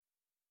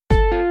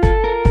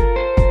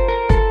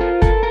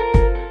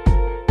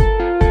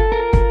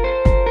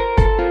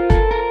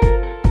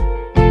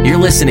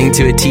listening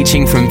to a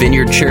teaching from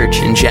Vineyard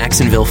Church in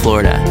Jacksonville,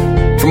 Florida.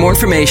 For more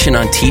information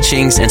on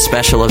teachings and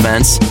special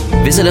events,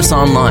 visit us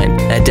online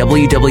at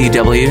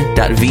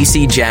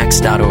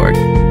www.vcjax.org.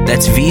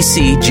 That's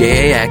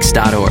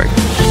vcjax.org.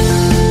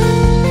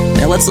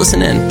 Now let's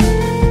listen in.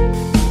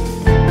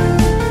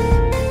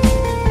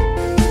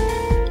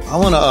 I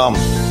want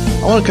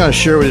to kind of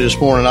share with you this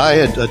morning. I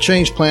had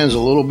changed plans a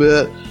little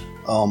bit.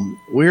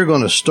 We're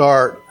going to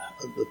start.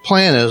 The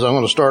plan is I'm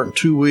going to start in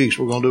 2 weeks.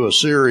 We're going to do a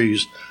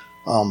series,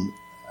 and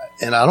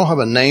I don't have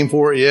a name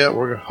for it yet.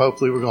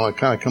 Hopefully we're going to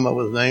kind of come up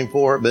with a name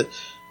for it. But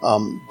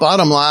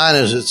bottom line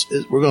is,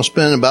 we're going to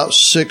spend about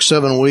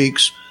 6-7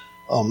 weeks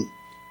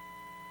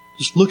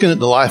just looking at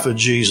the life of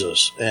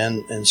Jesus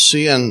and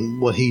seeing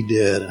what he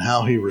did and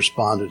how he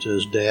responded to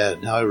his dad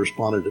and how he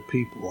responded to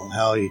people and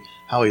how he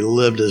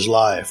lived his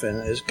life.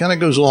 And it kind of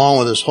goes along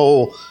with this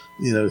whole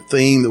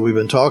theme that we've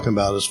been talking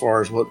about as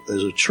far as what,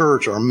 as a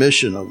church, our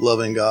mission of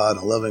loving God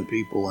and loving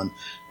people and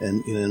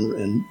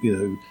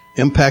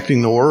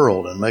impacting the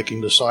world and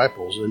making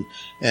disciples.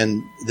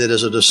 And that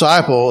as a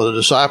disciple, the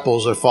disciple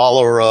is a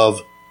follower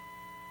of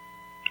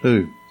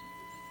who?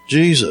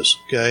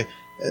 Jesus, okay?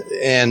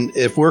 And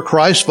if we're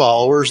Christ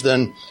followers,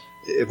 then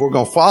if we're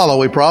going to follow,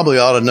 we probably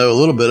ought to know a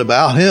little bit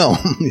about him,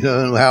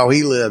 and how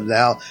he lived and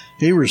how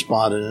he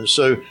responded. And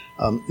so,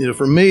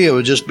 for me, it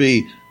would just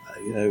be,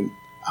 I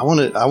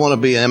want to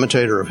be an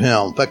imitator of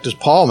him. In fact, as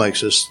Paul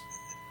makes a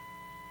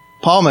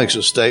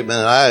statement,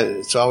 and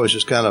it's always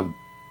just kind of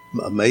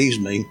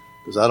amazed me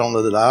because I don't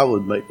know that I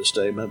would make the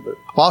statement, but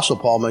Apostle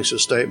Paul makes a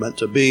statement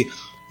to be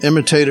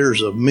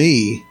imitators of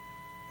me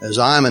as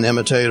I'm an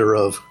imitator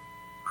of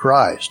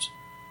Christ.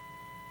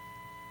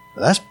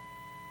 That's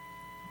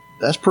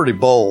pretty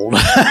bold.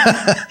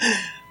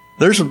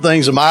 There's some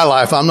things in my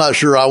life I'm not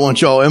sure I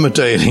want y'all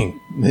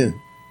imitating. You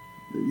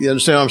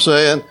understand what I'm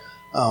saying?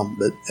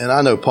 And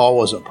I know Paul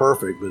wasn't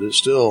perfect, but it's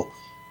still,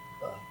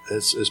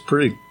 it's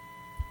pretty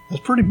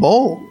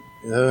bold,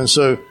 And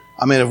so,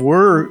 I mean, if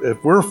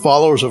we're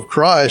followers of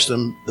Christ,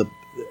 and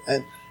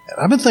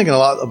I've been thinking a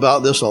lot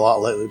about this a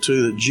lot lately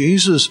too, that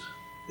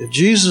if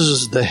Jesus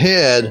is the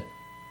head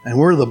and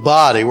we're the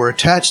body, we're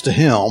attached to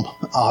him,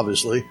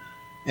 obviously,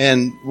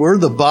 and we're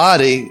the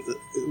body,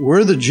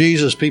 we're the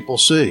Jesus people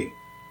see.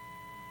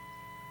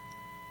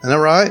 Isn't that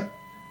right?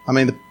 I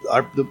mean,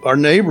 our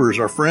neighbors,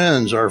 our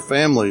friends, our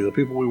family, the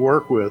people we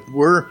work with,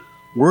 we're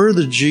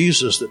the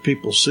Jesus that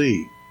people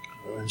see.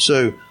 And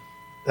so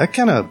that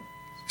kind of,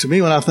 to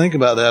me, when I think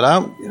about that, I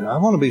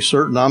want to be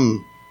certain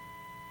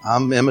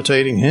I'm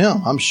imitating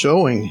him. I'm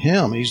showing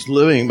him. He's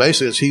living,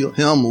 basically it's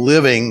him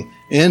living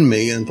in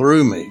me and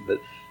through me.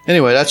 But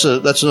anyway, that's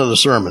another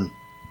sermon.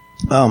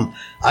 I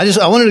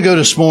wanted to go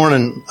I'm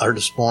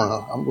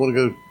going to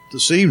go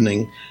this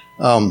evening.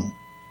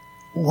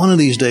 One of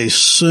these days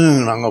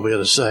soon, I'm going to be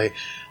able to say,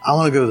 I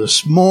want to go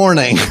this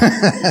morning. Isn't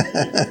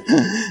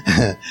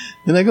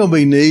that going to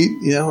be neat?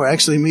 We're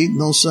actually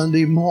meeting on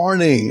Sunday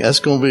morning. It's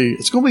going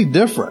to be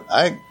different.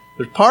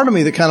 There's part of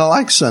me that kind of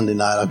likes Sunday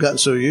night. I've gotten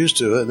so used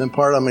to it. And then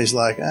part of me is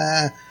like,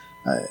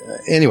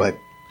 anyway.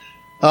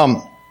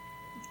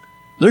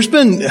 There's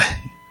been,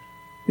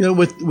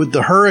 with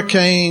the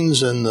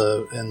hurricanes and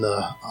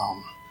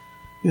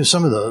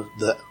some of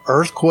the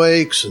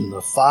earthquakes and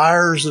the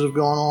fires that have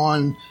gone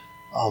on,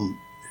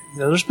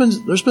 there's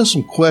been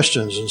some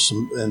questions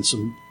and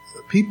some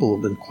people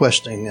have been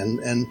questioning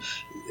and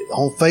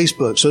on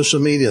Facebook, social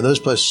media, those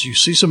places, you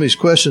see some of these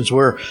questions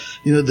where,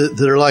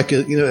 that are like,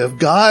 if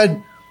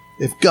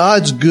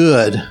God's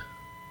good,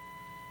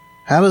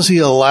 how does he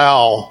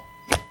allow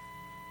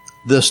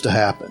this to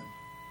happen?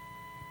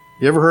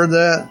 You ever heard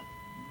that?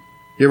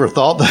 You ever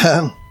thought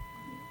that?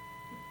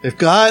 If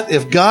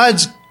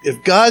God's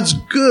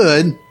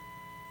good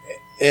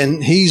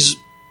and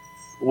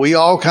we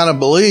all kind of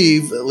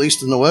believe, at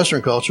least in the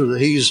Western culture,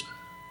 that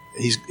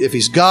if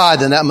he's God,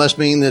 then that must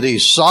mean that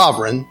he's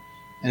sovereign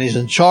and he's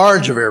in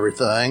charge of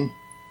everything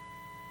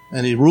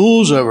and he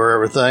rules over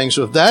everything.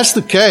 So if that's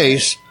the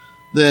case,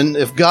 then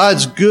if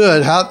God's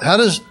good, how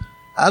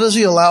does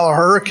he allow a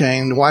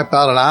hurricane to wipe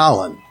out an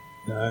island?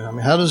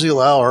 How does he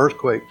allow an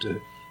earthquake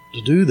to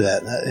do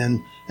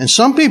that? And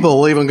some people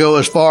will even go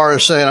as far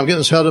as saying, I'm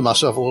getting ahead of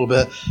myself a little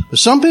bit, but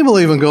some people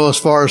even go as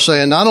far as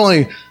saying, not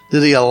only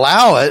did he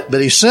allow it,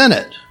 but he sent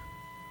it.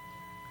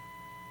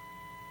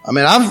 I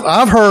mean,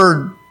 I've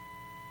heard,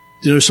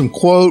 some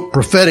quote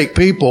prophetic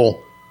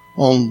people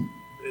in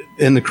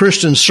the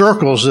Christian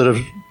circles that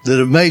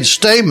have made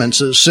statements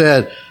that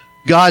said,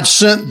 God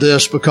sent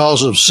this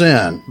because of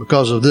sin,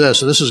 because of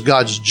this. So this is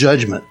God's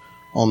judgment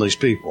on these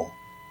people.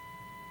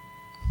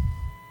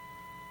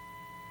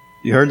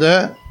 You heard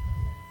that?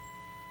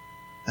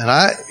 And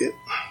I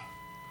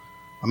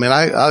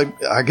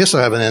guess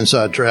I have an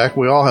inside track.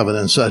 We all have an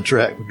inside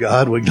track with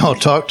God. We don't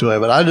talk to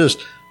him, but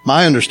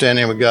my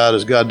understanding of God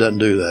is God doesn't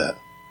do that.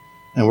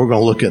 And we're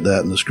going to look at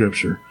that in the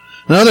scripture.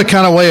 Another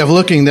kind of way of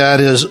looking at that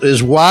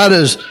is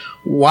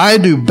why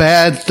do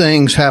bad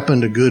things happen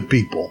to good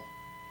people?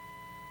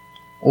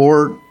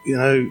 Or,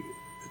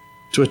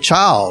 a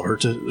child or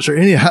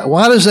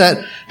why does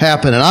that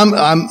happen? And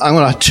I'm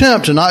going to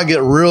attempt to not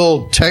get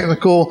real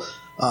technical,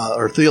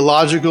 or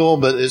theological,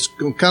 but it's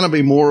going to kind of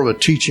be more of a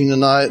teaching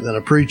tonight than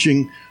a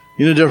preaching.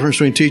 You know the difference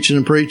between teaching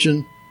and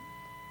preaching?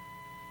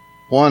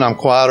 One, I'm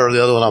quieter,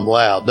 the other one, I'm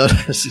loud.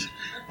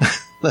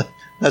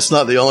 That's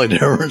not the only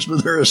difference,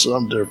 but there is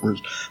some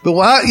difference. But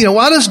why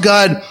does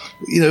God,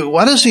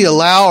 why does He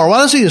allow, or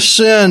why does He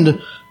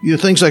send,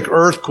 things like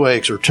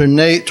earthquakes or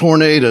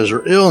tornadoes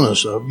or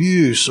illness, or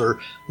abuse, or,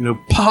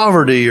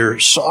 poverty or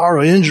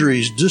sorrow,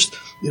 injuries, just,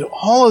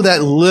 all of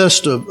that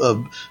list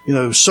of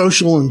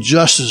social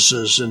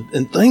injustices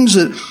and things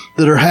that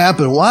are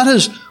happening. Why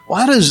does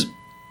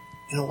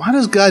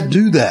God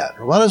do that?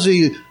 Or why does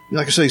He,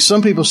 like I say,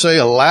 some people say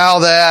allow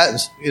that,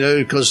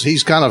 because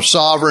He's kind of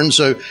sovereign.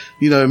 So,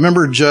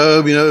 remember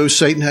Job,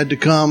 Satan had to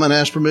come and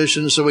ask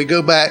permission. So we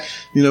go back,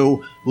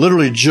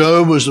 literally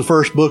Job was the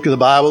first book of the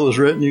Bible that was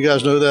written. You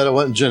guys know that. It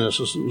wasn't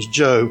Genesis. It was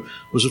Job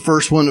was the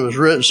first one that was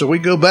written. So we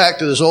go back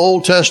to this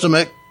Old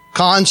Testament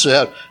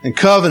concept and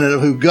covenant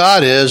of who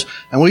God is,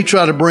 and we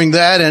try to bring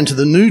that into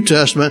the New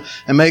Testament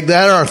and make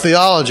that our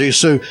theology.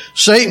 So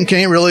Satan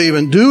can't really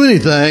even do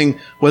anything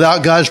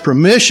without God's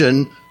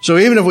permission. So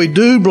even if we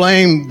do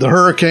blame the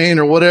hurricane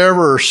or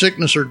whatever, or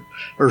sickness or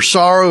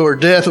sorrow or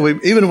death,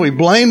 even if we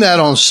blame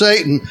that on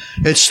Satan,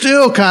 it's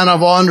still kind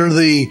of under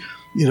the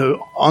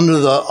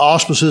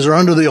auspices or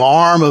under the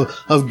arm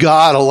of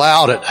God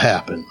allowed it to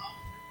happen.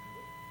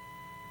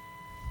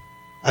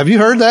 Have you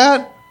heard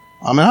that?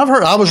 I mean,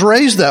 I was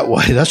raised that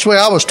way. That's the way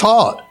I was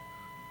taught.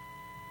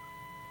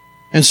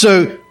 And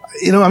so,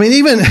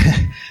 even,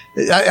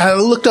 I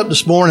looked up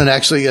this morning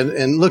actually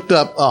and looked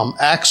up,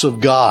 acts of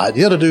God.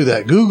 You ought to do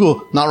that.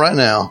 Google, not right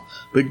now,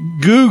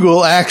 but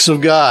Google acts of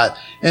God.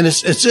 And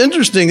it's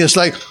interesting. It's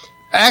like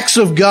acts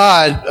of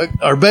God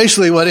are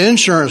basically what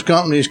insurance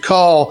companies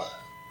call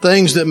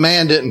things that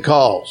man didn't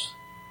cause.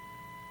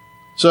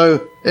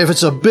 So if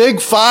it's a big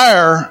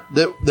fire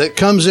that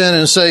comes in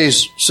and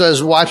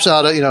says wipes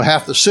out,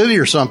 half the city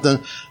or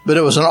something, but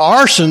it was an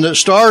arson that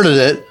started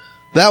it,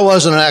 that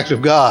wasn't an act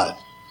of God.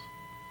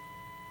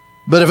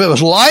 But if it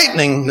was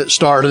lightning that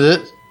started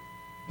it,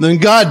 then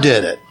God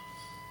did it.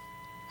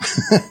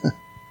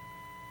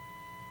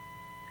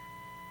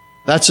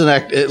 That's an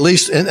act, at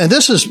least, and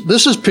this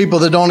is people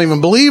that don't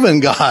even believe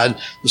in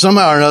God.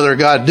 Somehow or another,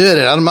 God did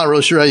it. I'm not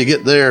really sure how you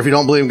get there. If you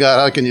don't believe in God,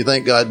 how can you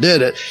think God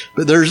did it?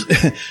 But there's,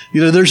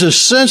 there's a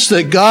sense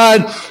that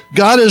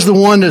God is the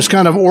one that's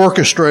kind of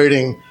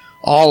orchestrating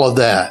all of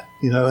that,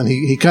 and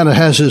he kind of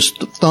has his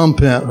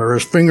thumbprint or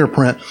his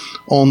fingerprint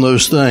on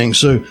those things.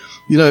 So,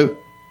 again,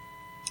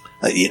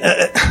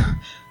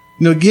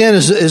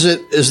 is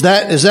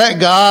that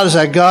God? Is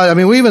that God? I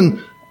mean, we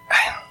even,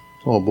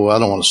 oh boy, I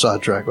don't want to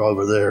sidetrack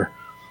over there.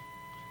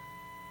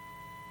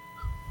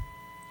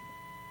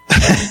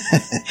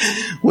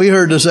 We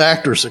heard this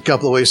actress a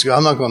couple of weeks ago.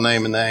 I'm not going to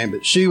name a name,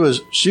 but she was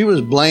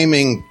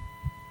blaming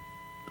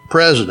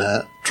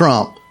President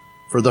Trump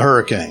for the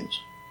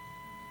hurricanes.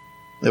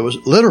 It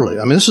was literally,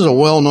 this is a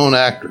well-known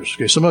actress.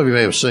 Okay, some of you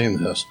may have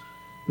seen this,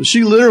 but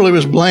she literally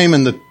was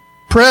blaming the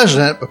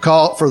president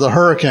for the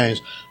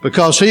hurricanes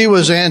because he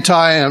was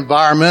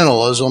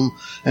anti-environmentalism,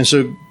 and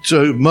so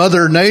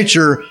Mother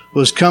Nature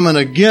was coming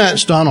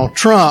against Donald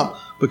Trump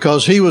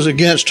because he was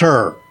against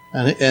her,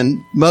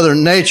 and Mother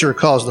Nature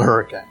caused the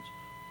hurricanes.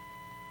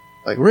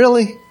 Like,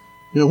 really?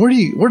 Where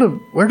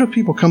do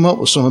people come up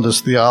with some of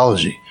this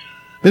theology?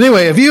 But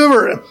anyway, have you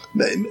ever,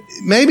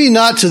 maybe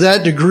not to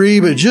that degree,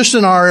 but just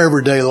in our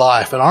everyday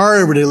life, in our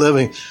everyday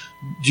living,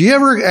 do you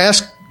ever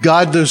ask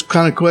God those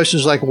kind of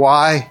questions like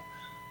why?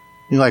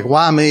 Like,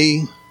 why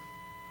me?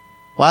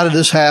 Why did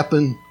this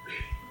happen?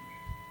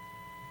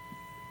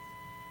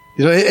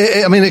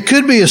 It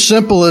could be as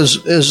simple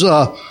as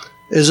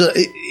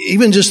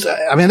even just,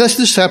 that's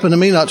just happened to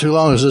me not too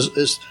long.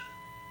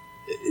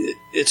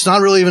 It's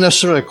not really even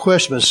necessarily a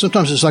question, but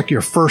sometimes it's like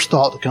your first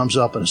thought that comes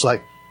up and it's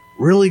like,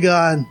 really,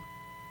 God?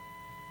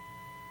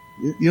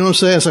 You know what I'm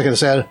saying? It's like I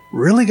said,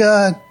 really,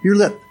 God? You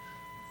let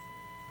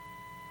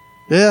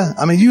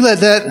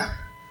that,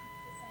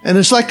 and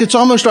it's like it's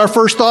almost our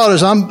first thought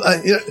is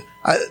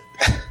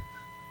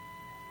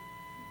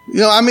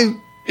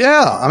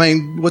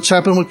what's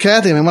happened with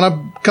Kathy? When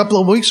a couple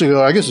of weeks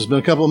ago, I guess it's been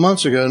a couple of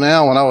months ago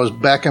now, when I was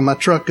backing my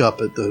truck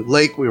up at the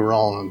lake we were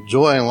on,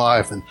 enjoying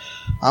life, and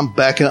I'm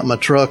backing up my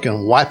truck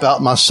and wipe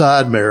out my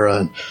side mirror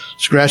and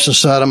scratch the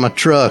side of my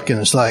truck, and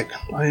it's like,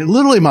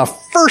 literally my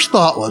first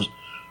thought was,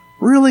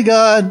 really,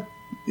 God?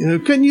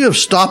 Couldn't you have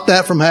stopped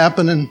that from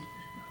happening?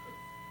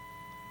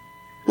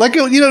 Like,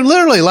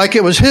 literally, like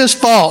it was his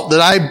fault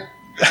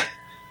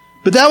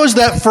but that was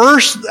that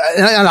first,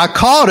 and I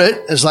caught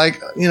it. It's like,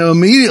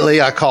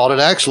 immediately I caught it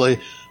actually,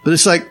 but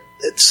it's like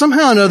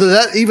somehow or another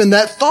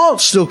that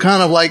thought's still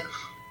kind of like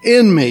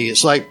in me.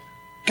 It's like,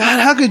 God,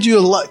 how could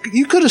you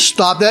could have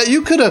stopped that.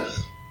 You could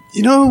have,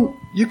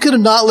 you could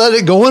have not let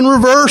it go in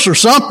reverse or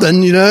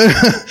something, you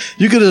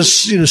could have,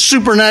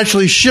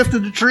 supernaturally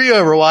shifted the tree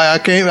over while I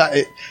came.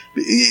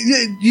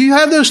 You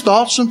have those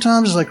thoughts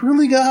sometimes. It's like,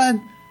 really,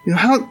 God,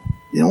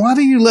 Why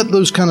do you let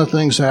those kind of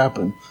things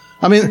happen?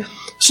 I mean,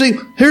 see,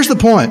 here's the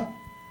point.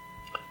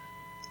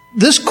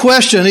 This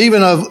question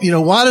even of,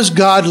 why does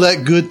God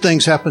let good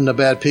things happen to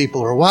bad people?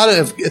 Or why,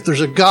 if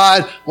there's a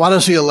God, why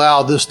does he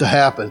allow this to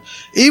happen?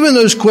 Even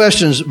those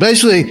questions,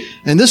 basically,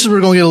 and this is where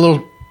we're going to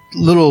get a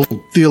little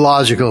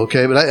theological,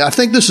 okay? But I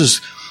think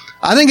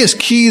it's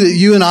key that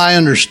you and I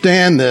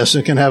understand this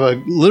and can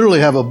literally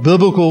have a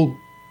biblical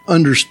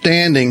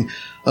understanding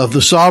of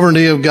the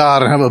sovereignty of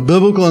God and have a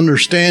biblical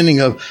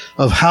understanding of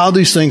how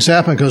these things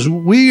happen, because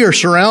we are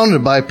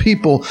surrounded by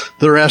people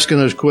that are asking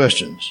those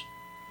questions.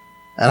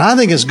 And I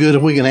think it's good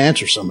if we can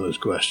answer some of those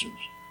questions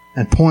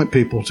and point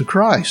people to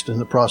Christ in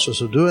the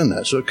process of doing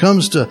that. So it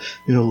comes to,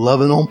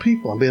 loving on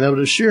people and being able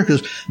to share,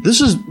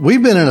 because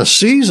we've been in a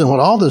season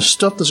with all this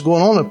stuff that's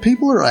going on and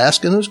people are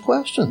asking those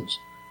questions.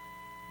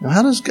 Now,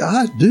 how does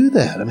God do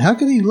that? I mean, how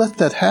could he let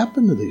that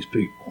happen to these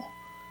people?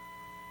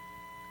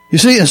 You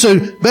see, and so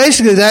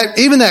basically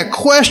even that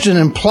question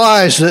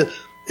implies that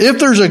if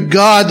there's a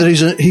God,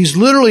 that he's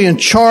literally in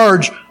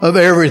charge of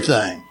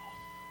everything.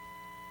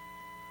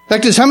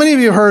 In fact, how many of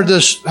you have heard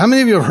this? How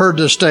many of you have heard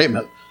this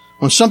statement?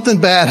 When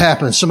something bad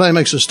happens, somebody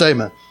makes a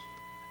statement.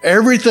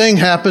 Everything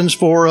happens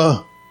for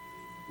a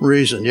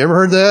reason. You ever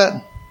heard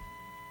that?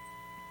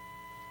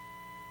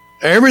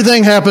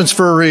 Everything happens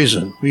for a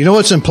reason. You know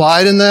what's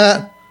implied in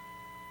that?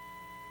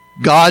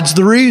 God's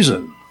the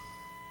reason.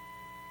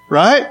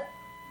 Right?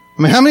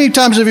 I mean, how many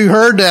times have you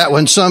heard that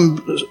when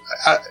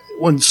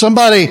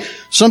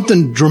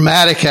something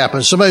dramatic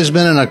happens? Somebody's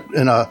been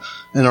in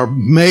a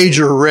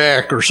major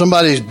wreck, or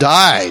somebody's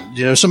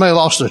died. Somebody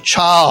lost a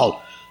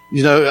child.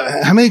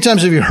 How many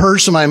times have you heard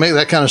somebody make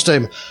that kind of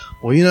statement?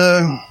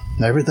 Well,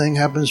 everything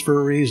happens for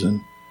a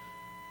reason.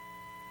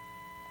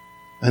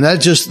 And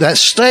that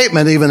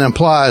statement even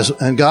implies,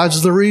 and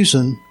God's the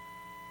reason.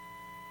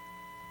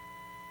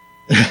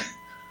 A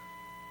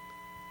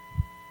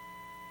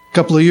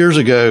couple of years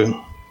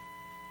ago,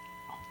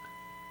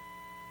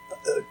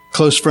 a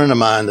close friend of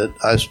mine that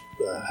I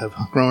have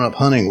grown up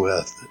hunting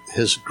with,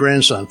 his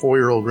grandson,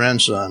 4-year-old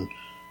grandson,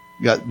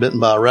 got bitten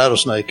by a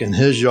rattlesnake in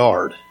his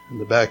yard, in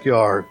the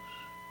backyard,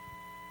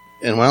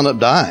 and wound up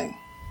dying.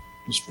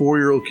 This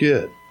 4-year-old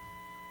kid.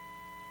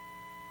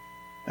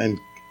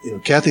 And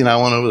Kathy and I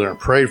went over there and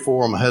prayed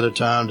for him ahead of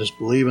time, just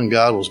believing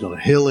God was going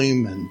to heal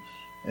him,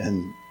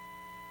 and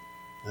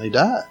he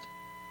died.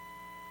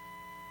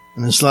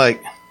 And it's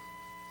like,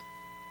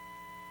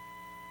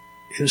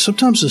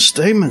 sometimes the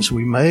statements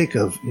we make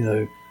of,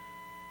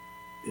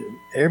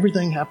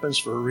 everything happens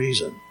for a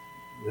reason.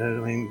 I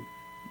mean,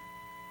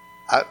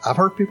 I've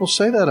heard people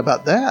say that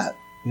about that,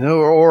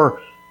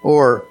 or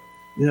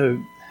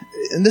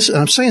and this,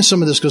 I'm saying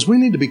some of this because we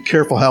need to be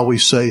careful how we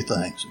say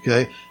things.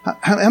 Okay.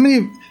 How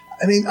many,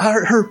 I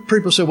heard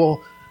people say,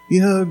 well,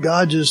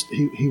 God just,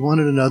 he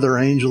wanted another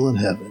angel in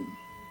heaven.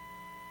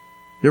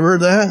 You ever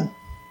heard that?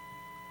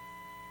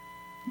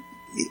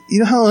 You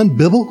know how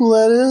unbiblical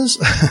that is?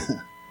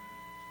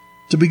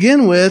 To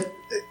begin with,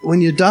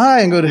 when you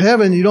die and go to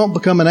heaven, you don't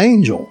become an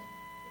angel.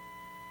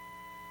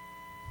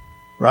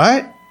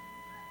 Right?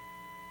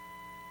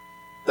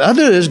 The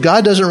other is,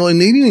 God doesn't really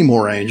need any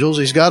more angels.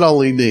 He's got all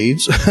he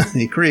needs.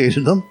 He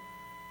created them.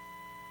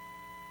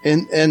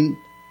 And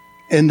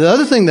the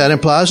other thing that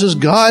implies is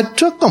God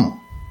took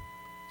them.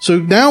 So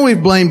now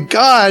we've blamed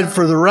God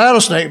for the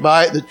rattlesnake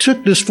bite that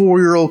took this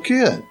 4-year-old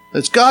kid.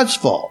 It's God's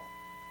fault.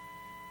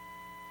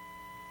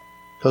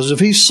 Because if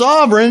he's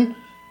sovereign,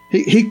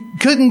 he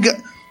couldn't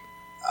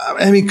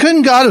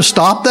God have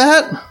stopped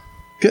that?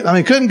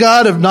 Couldn't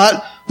God have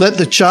not let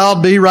the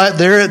child be right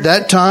there at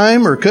that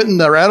time? Or couldn't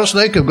the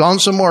rattlesnake have gone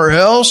somewhere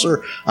else?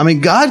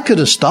 God could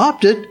have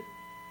stopped it.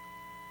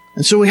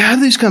 And so we have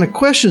these kind of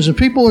questions, and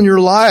people in your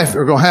life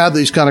are going to have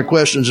these kind of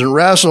questions and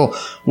wrestle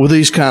with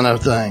these kind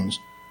of things.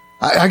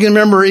 I can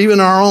remember even in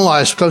our own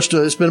lives,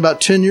 it's been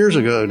about 10 years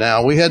ago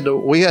now, we had to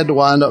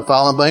wind up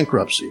filing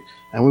bankruptcy.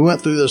 And we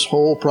went through this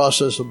whole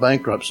process of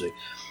bankruptcy.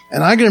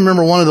 And I can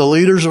remember one of the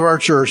leaders of our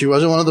church, he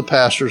wasn't one of the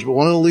pastors, but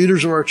one of the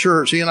leaders of our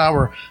church, he and I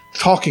were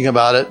talking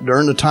about it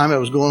during the time it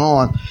was going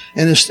on.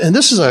 And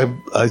this is a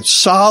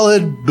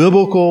solid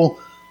biblical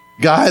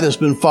guy that's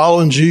been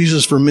following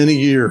Jesus for many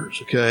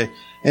years, okay?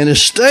 And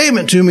his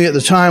statement to me at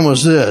the time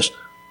was this: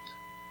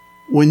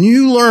 when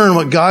you learn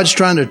what God's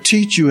trying to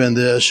teach you in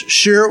this,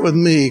 share it with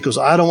me, because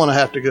I don't want to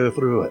have to go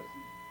through it.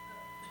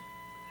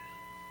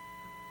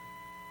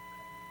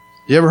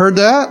 You ever heard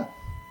that?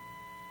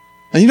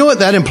 And you know what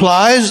that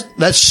implies?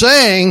 That's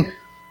saying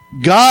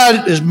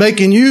God is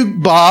making you,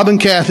 Bob and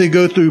Kathy,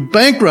 go through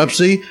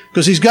bankruptcy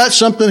because he's got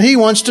something he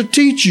wants to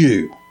teach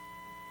you.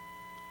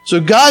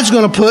 So God's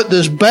going to put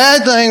this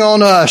bad thing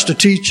on us to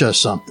teach us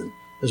something,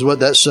 is what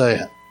that's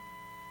saying.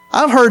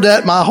 I've heard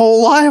that my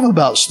whole life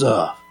about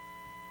stuff.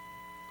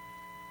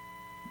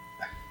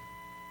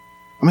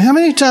 How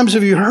many times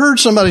have you heard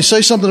somebody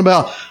say something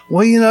about,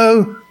 well,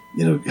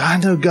 I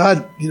know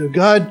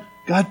God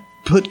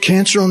put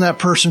cancer on that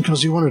person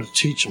because he wanted to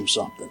teach them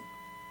something.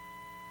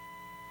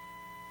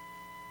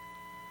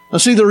 Now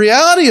see, the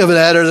reality of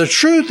that, or the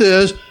truth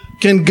is,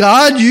 Can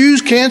God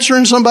use cancer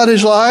in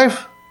somebody's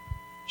life?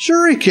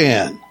 Sure He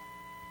can.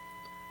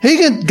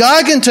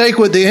 God can take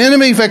what the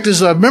enemy, in fact,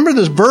 I remember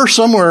this verse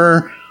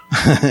somewhere,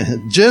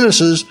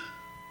 Genesis,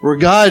 where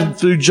God,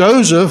 through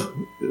Joseph,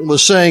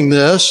 was saying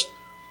this,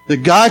 that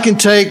God can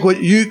take what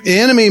the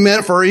enemy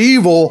meant for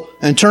evil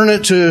and turn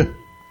it to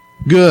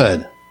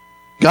good.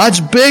 God's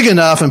big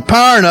enough and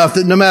power enough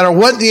that no matter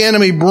what the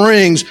enemy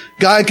brings,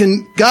 God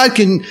can take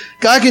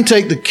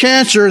the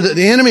cancer that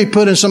the enemy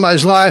put in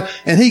somebody's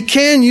life, and He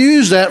can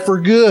use that for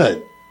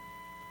good.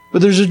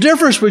 But there's a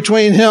difference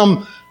between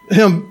Him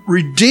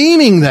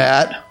redeeming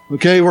that,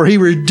 okay, where He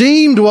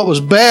redeemed what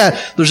was bad.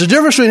 There's a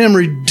difference between Him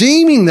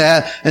redeeming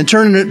that and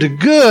turning it to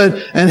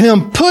good, and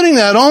Him putting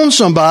that on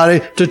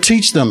somebody to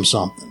teach them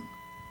something.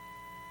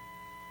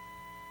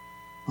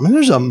 I mean,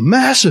 there's a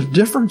massive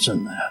difference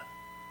in that.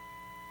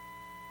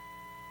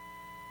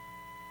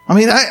 I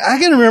mean, I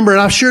can remember,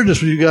 and I've shared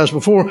this with you guys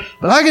before,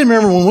 but I can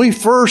remember when we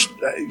first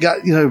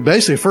got,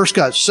 first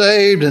got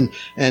saved and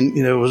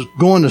was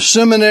going to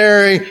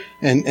seminary,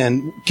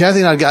 and Kathy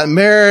and I got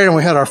married, and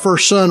we had our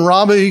first son,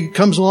 Robbie,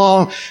 comes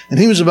along, and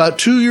he was about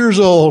 2 years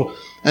old,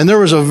 and there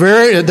was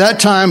at that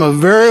time, a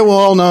very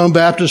well-known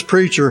Baptist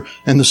preacher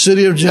in the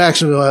city of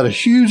Jacksonville, had a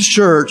huge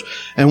church,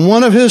 and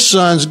one of his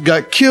sons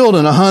got killed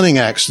in a hunting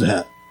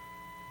accident.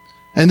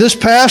 And this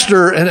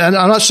pastor, and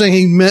I'm not saying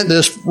he meant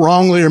this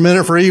wrongly or meant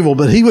it for evil,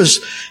 but he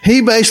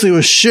basically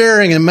was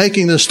sharing and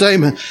making this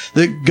statement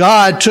that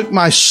God took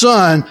my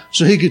son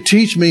so He could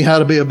teach me how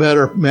to be a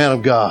better man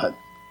of God.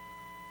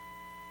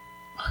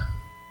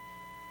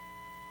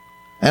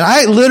 And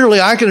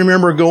I can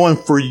remember going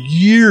for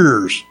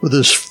years with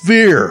this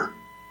fear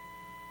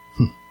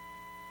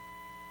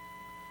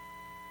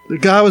that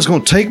God was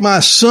going to take my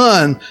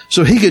son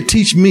so He could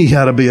teach me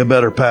how to be a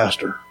better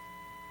pastor.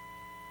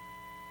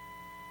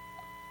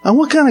 And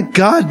what kind of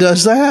God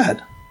does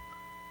that?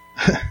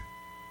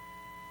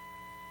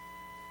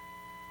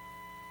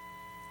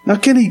 Now,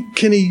 can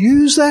he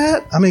use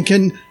that? I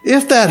mean,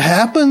 if that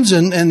happens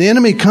and the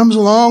enemy comes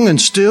along and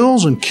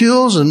steals and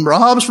kills and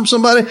robs from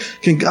somebody,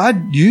 can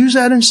God use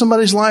that in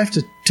somebody's life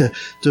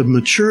to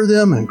mature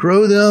them and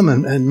grow them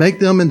and make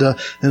them into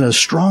a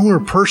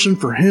stronger person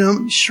for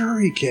Him? Sure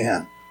He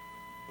can.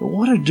 But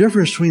what a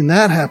difference between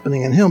that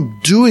happening and Him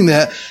doing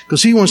that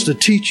because He wants to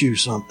teach you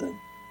something.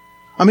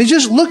 I mean,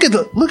 just look in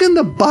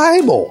the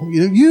Bible.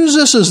 Use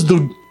this as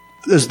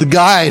the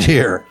guide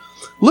here.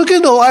 Look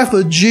at the life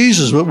of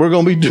Jesus, what we're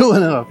going to be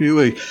doing in a few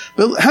weeks.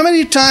 But how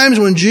many times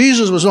when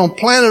Jesus was on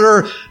planet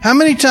Earth, how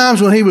many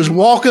times when He was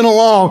walking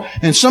along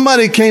and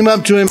somebody came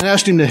up to Him and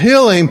asked Him to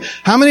heal him,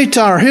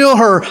 or heal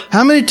her,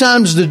 how many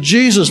times did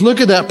Jesus look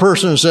at that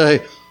person and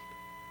say,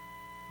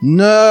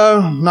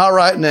 no, not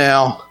right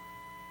now.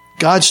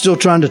 God's still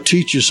trying to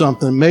teach you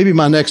something. Maybe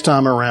my next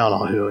time around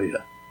I'll heal you.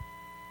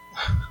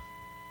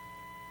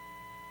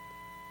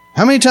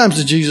 How many times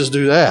did Jesus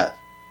do that?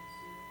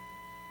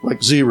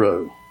 Like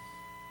 0.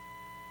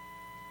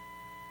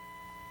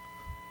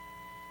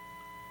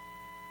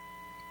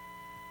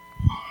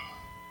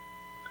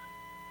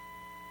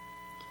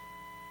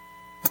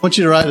 I want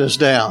you to write this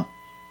down.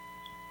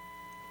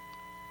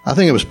 I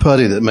think it was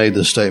Putty that made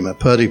this statement.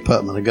 Putty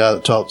Putman, the guy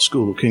that taught the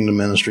School of Kingdom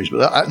Ministries.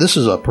 But this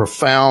is a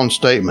profound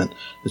statement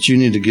that you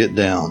need to get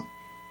down.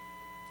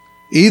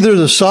 Either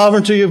the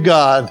sovereignty of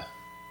God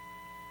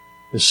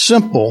is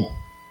simple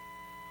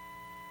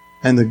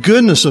and the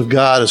goodness of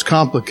God is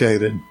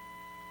complicated,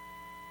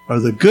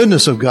 or the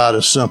goodness of God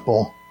is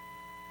simple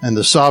and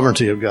the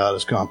sovereignty of God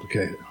is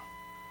complicated.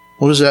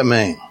 What does that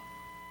mean?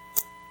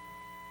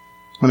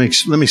 Let me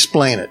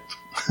explain it.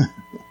 Let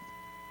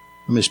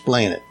me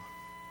explain it.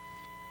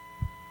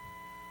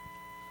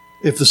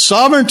 If the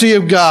sovereignty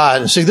of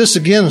God, and see, this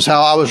again is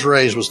how I was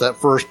raised, was that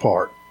first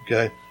part,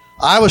 okay?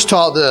 I was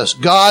taught this: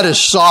 God is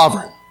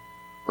sovereign,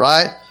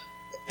 right?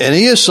 And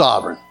He is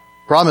sovereign.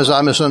 Problem is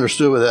I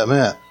misunderstood what that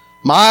meant.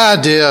 My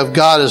idea of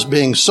God as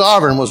being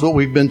sovereign was what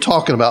we've been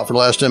talking about for the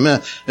last 10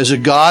 minutes, is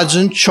that God's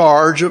in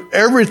charge of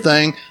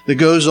everything that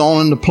goes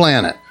on in the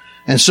planet.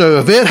 And so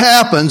if it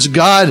happens,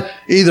 God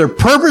either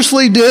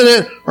purposely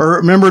did it, or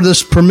remember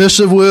this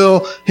permissive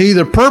will, He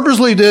either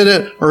purposely did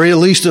it, or He at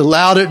least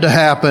allowed it to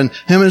happen.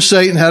 Him and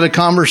Satan had a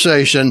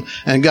conversation,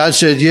 and God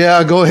said,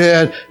 yeah, go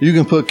ahead, you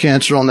can put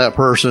cancer on that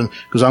person,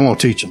 because I'm going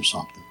to teach them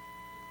something.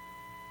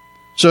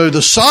 So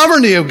the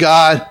sovereignty of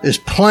God is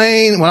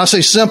plain. When I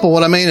say simple,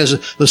 what I mean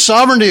is the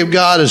sovereignty of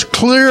God is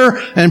clear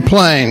and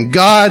plain.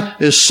 God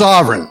is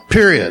sovereign,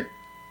 period,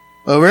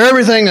 over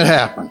everything that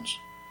happens.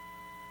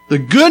 The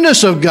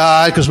goodness of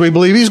God, because we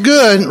believe He's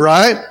good,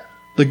 right?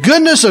 The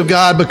goodness of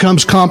God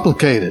becomes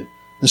complicated.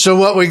 And so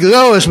what we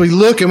go is we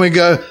look and we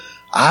go,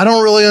 I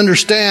don't really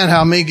understand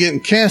how me getting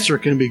cancer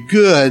can be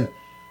good,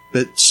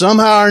 but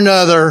somehow or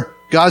another,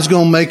 God's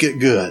going to make it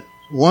good.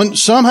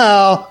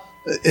 Somehow,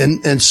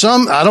 and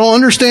some, I don't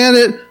understand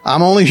it.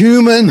 I'm only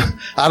human.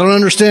 I don't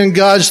understand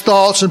God's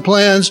thoughts and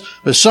plans,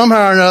 but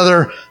somehow or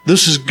another,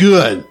 this is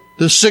good.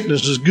 This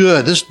sickness is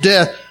good. This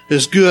death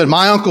is good.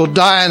 My uncle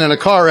dying in a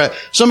car wreck,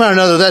 somehow or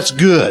another, that's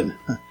good.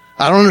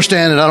 I don't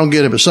understand it. I don't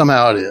get it, but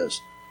somehow it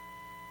is.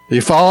 Do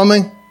you follow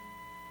me?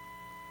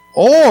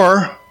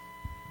 Or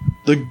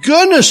the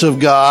goodness of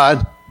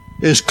God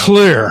is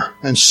clear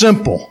and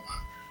simple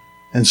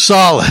and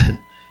solid.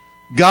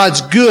 God's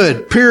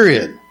good,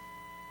 period.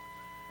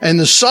 And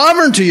the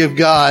sovereignty of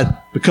God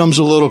becomes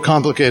a little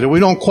complicated. We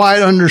don't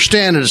quite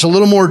understand it. It's a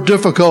little more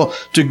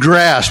difficult to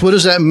grasp. What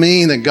does that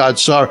mean that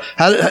God's sovereign?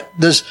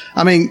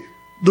 The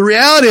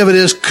reality of it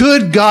is,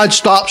 could God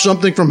stop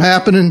something from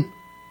happening?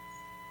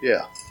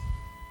 Yeah.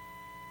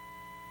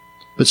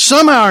 But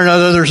somehow or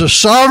another, there's a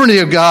sovereignty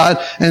of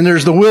God, and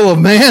there's the will of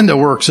man that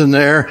works in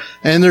there,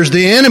 and there's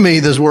the enemy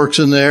that works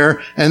in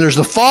there, and there's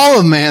the fall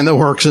of man that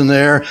works in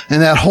there,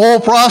 and that whole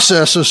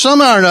process. So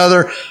somehow or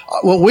another,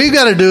 what we've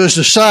got to do is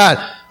decide.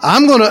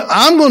 I'm going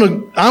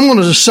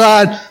to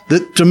decide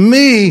that, to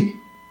me,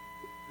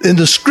 in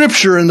the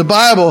Scripture, in the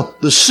Bible,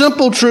 the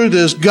simple truth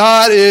is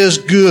God is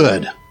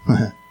good.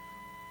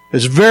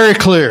 It's very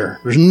clear.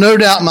 There's no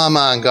doubt in my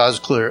mind God's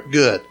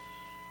good.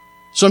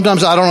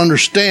 Sometimes I don't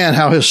understand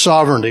how His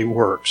sovereignty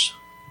works.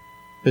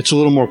 It's a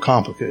little more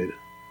complicated.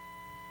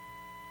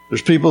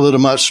 There's people that are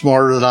much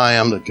smarter than I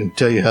am that can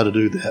tell you how to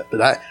do that.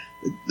 But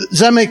does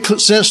that make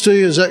sense to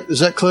you? Is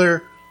that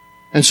clear?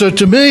 And so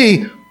to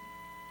me,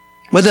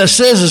 what that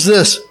says is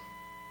this: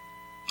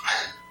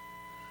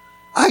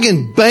 I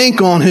can bank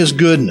on His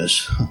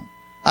goodness.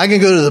 I can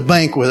go to the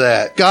bank with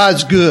that.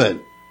 God's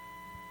good.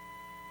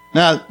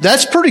 Now,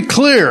 that's pretty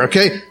clear,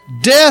 okay?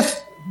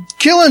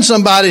 Killing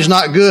somebody is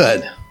not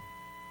good.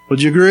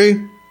 Would you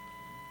agree?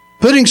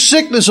 Putting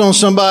sickness on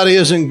somebody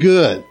isn't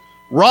good.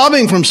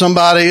 Robbing from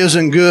somebody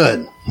isn't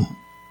good.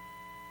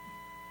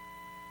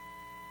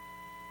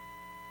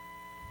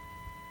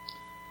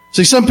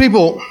 See, some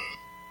people,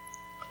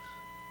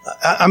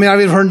 I've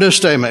even heard this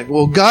statement.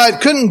 Well,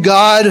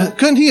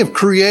 couldn't He have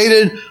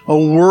created a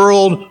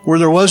world where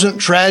there wasn't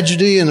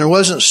tragedy and there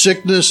wasn't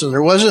sickness and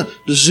there wasn't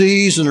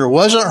disease and there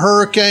wasn't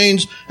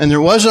hurricanes and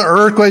there wasn't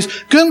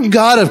earthquakes? Couldn't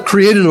God have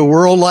created a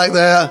world like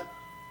that?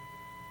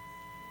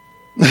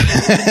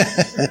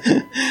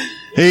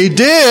 He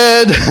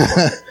did.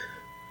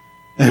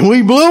 And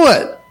we blew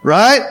it,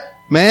 right?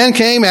 Man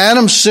came,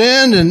 Adam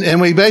sinned,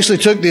 and we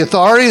basically took the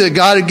authority that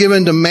God had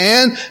given to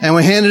man and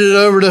we handed it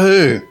over to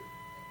who?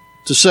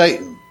 To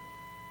Satan. In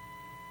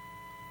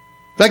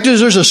fact,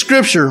 there's a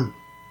scripture.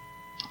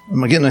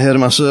 Am I getting ahead of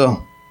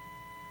myself?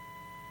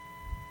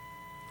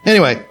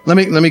 Anyway, let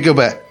me go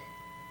back.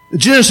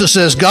 Genesis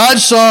says, God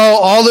saw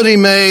all that He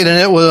made,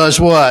 and it was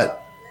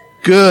what?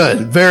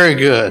 Good. Very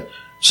good.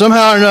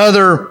 Somehow or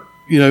another,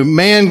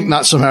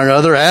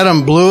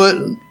 Adam blew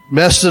it,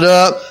 messed it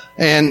up,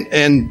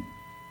 and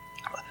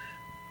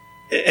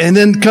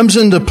then comes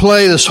into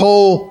play this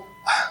whole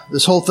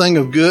thing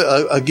of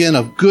good, again,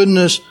 of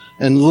goodness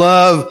and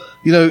love.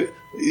 In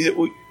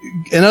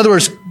other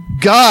words,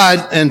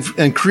 God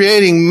and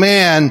creating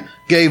man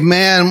gave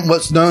man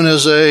what's known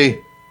as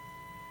a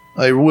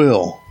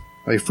will,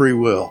 a free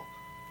will.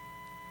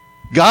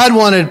 God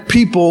wanted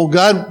people,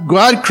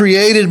 God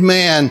created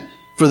man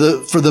for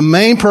the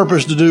main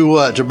purpose to do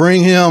what? To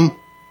bring Him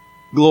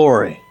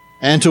glory.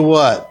 And to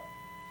what?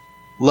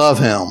 Love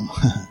Him.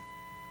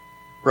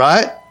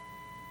 Right?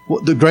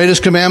 The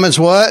greatest commandment's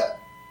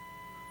what?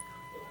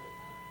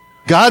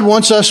 God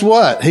wants us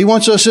what? He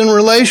wants us in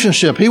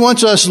relationship. He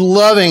wants us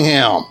loving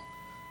Him.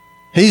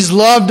 He's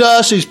loved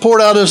us. He's poured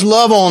out His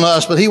love on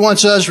us, but He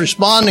wants us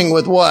responding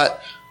with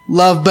what?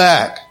 Love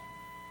back.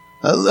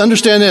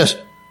 Understand this.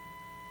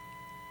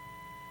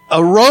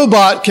 A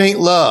robot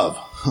can't love.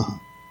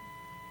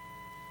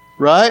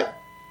 Right?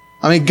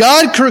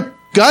 God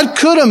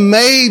could have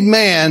made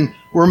man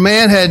where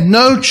man had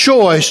no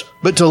choice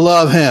but to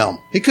love Him.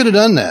 He could have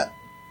done that.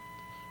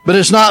 But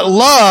it's not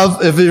love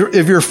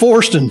if you're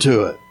forced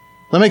into it.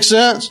 That makes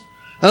sense?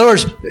 In other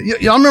words,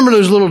 y'all remember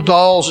those little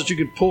dolls that you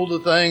could pull the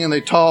thing and they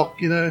talk,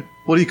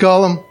 What do you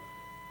call them?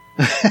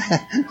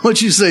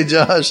 What'd you say,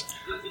 Josh?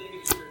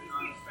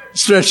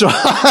 Stretch on.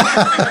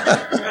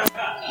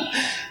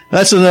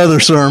 That's another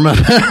sermon.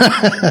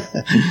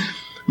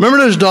 Remember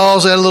those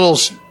dolls that had a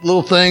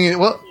little thing?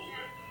 What?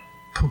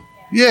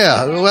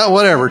 Yeah, well,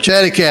 whatever.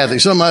 Chatty Cathy,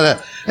 something like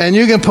that. And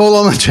you can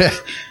pull them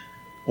and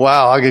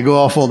wow, I could go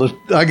off on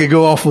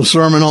the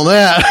sermon on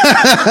that.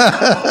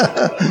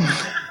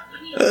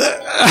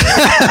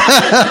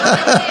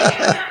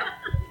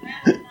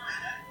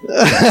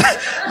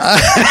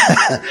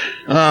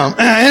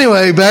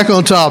 Anyway, back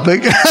on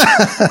topic.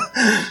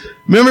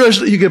 Remember,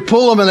 you could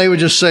pull them and they would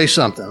just say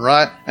something,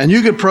 right? And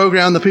you could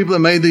program the people that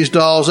made these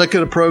dolls. They could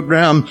have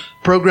programmed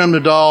the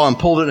doll and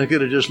pulled it, and they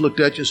could have just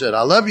looked at you and said,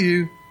 "I love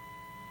you."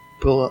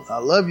 Pull it, "I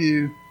love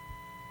you.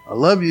 I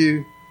love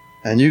you."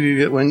 And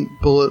you could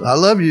pull it, "I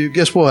love you."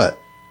 Guess what?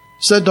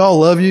 Does that doll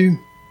love you?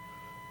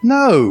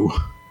 No.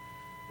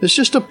 It's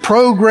just a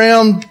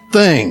programmed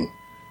thing.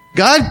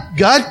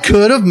 God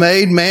could have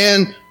made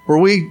man where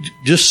we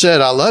just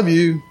said, "I love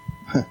you."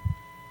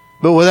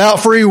 But without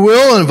free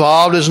will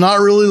involved, it's not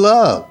really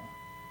love.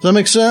 Does that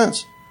make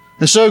sense?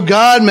 And so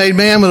God made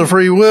man with a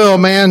free will.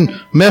 Man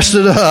messed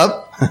it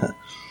up.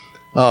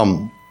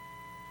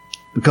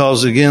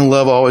 Because again,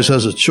 love always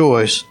has a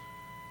choice.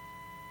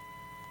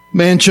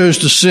 man chose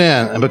to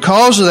sin. And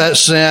because of that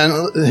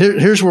sin,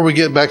 here's where we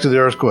get back to the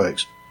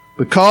earthquakes.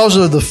 Because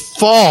of the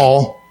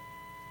fall,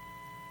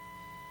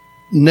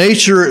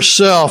 nature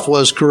itself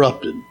was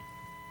corrupted.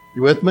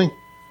 You with me? In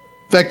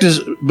fact,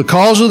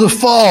 because of the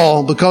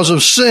fall, because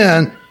of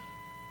sin,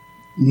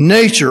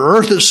 nature,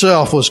 earth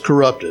itself was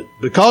corrupted.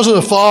 Because of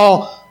the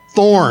fall,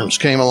 thorns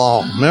came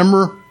along.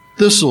 Remember?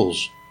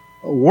 Thistles.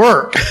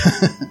 Work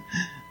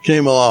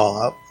came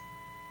along.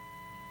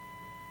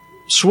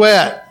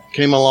 Sweat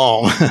came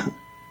along. In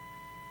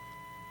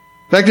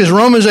fact, as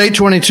Romans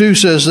 8:22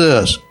 says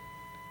this,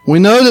 we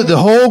know that the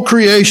whole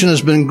creation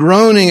has been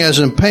groaning as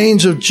in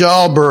pains of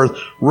childbirth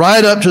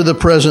right up to the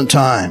present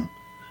time.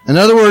 In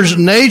other words,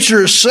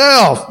 nature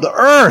itself, the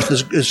earth,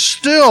 is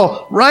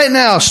still, right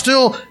now,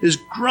 still is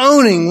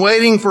groaning,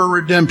 waiting for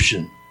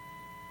redemption.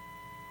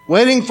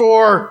 Waiting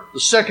for the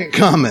second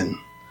coming.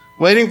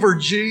 Waiting for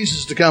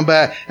Jesus to come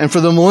back and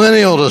for the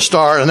millennial to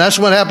start. And that's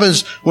what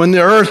happens when the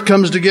earth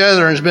comes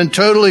together and has been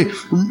totally,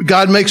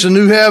 God makes a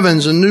new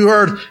heavens and new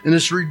earth and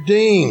it's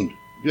redeemed.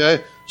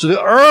 Okay? So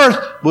the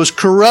earth was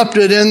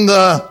corrupted in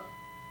the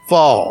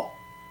fall.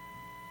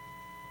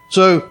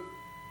 So,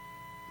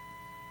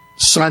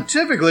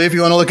 scientifically, if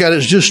you want to look at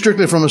it just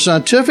strictly from a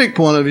scientific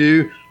point of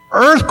view,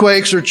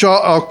 earthquakes are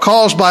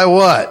caused by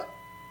what?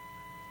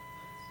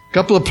 A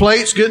couple of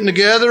plates getting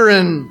together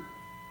and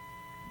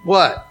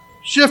what?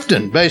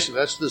 Shifting, basically.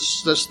 That's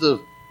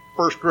the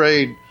first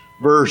grade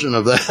version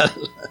of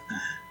that.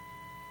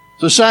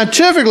 So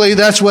scientifically,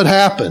 that's what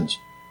happens.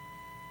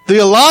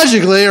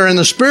 Theologically, or in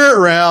the spirit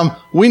realm,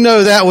 we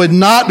know that would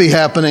not be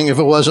happening if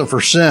it wasn't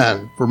for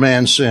sin, for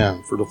man's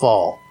sin, for the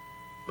fall.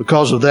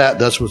 Because of that,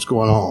 that's what's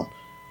going on.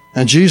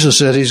 And Jesus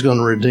said He's going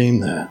to redeem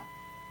that.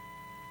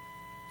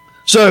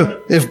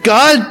 So, if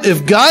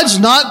God's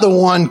not the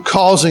one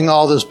causing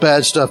all this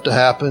bad stuff to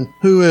happen,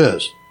 who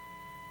is?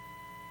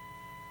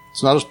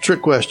 It's not a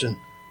trick question.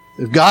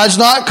 If God's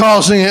not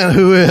causing it,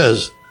 who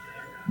is?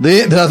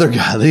 The other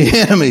guy, the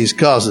enemy's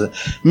causing it.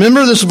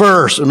 Remember this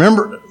verse.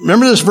 Remember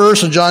this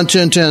verse in John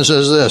 10:10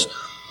 says this.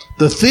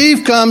 The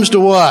thief comes to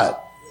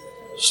what?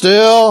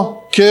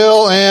 Steal,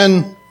 kill,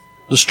 and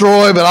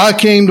destroy, but I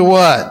came to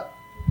what?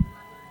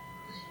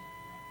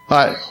 All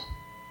right.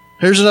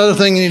 Here's another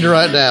thing you need to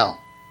write down.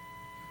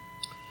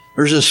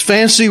 There's this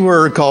fancy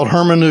word called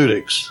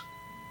hermeneutics.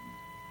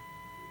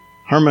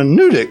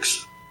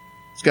 Hermeneutics.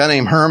 This guy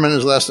named Herman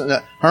is less than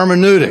that.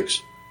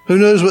 Hermeneutics. Who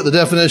knows what the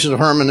definition of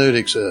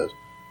hermeneutics is?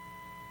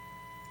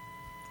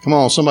 Come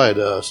on, somebody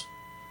does.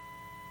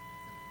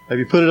 Have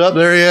you put it up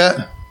there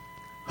yet?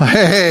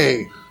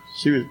 Hey,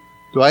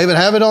 do I even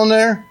have it on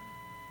there?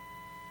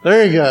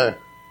 There you go.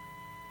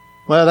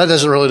 Well, that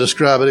doesn't really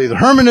describe it either.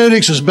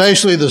 Hermeneutics is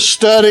basically the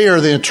study or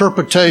the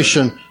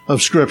interpretation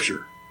of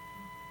Scripture.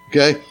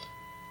 Okay?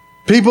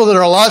 People that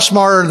are a lot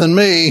smarter than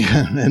me,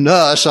 and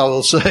us, I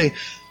will say,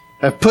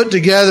 have put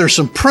together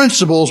some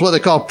principles, what they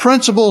call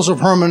principles of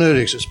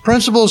hermeneutics. It's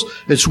principles,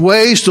 it's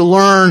ways to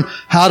learn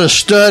how to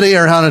study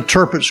or how to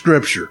interpret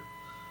Scripture.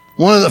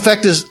 One of the, in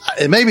fact,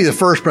 it may be the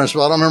first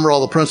principle, I don't remember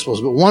all the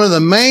principles, but one of the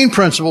main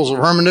principles of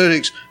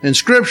hermeneutics in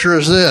Scripture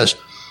is this.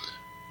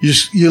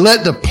 You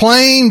let the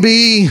plain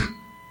be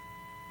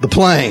the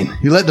plain.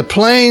 You let the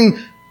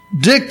plain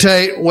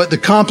dictate what the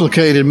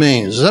complicated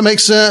means. Does that make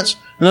sense?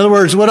 In other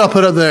words, what I'll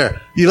put up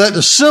there, you let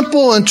the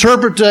simple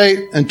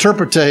interpretate.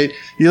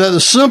 You let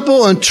the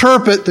simple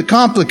interpret the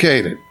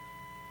complicated.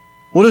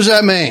 What does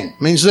that mean?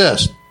 It means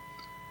this.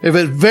 If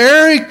it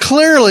very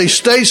clearly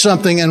states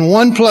something in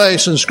one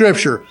place in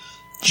Scripture,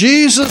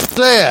 Jesus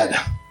said,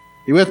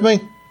 you with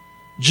me?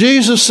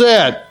 Jesus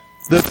said,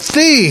 the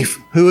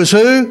thief, who is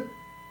who?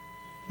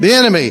 The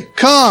enemy,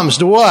 comes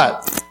to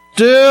what?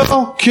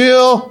 Steal,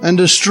 kill, and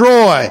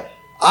destroy.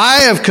 I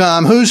have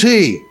come, who's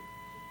He?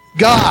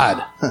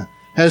 God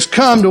has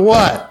come to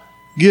what?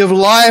 Give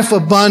life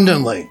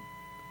abundantly.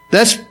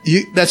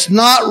 That's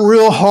not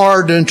real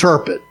hard to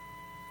interpret.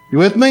 You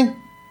with me?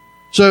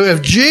 So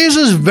if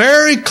Jesus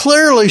very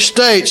clearly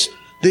states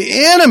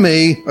the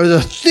enemy or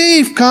the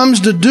thief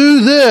comes to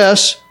do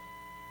this,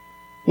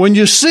 when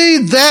you see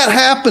that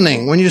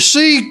happening, when you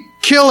see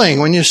killing,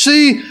 when you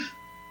see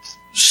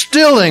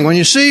stealing, when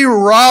you see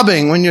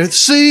robbing, when you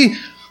see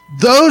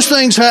those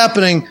things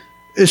happening,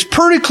 it's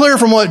pretty clear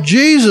from what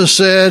Jesus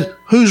said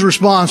who's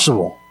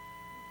responsible.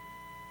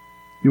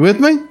 You with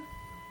me?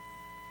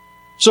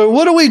 So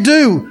what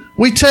do?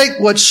 We take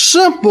what's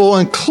simple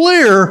and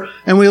clear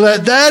and we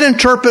let that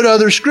interpret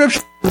other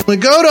scriptures. When we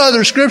go to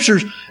other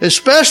scriptures,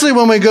 especially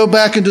when we go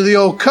back into the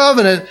Old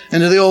Covenant,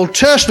 into the Old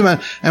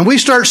Testament, and we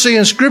start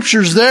seeing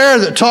scriptures there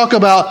that talk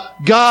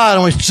about God,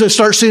 and we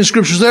start seeing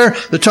scriptures there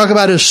that talk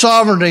about His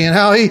sovereignty and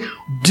how He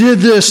did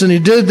this and He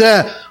did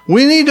that,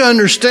 we need to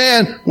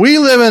understand we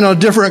live in a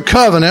different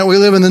covenant. We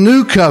live in the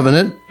new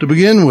covenant to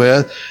begin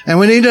with, and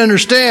we need to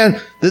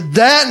understand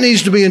that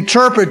needs to be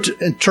interpreted.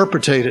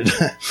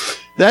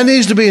 That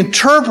needs to be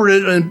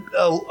interpreted and,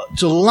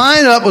 to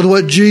line up with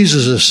what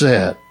Jesus has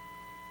said.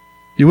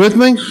 You with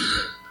me? All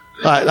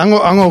right, I'm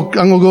going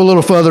to go a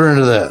little further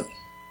into that.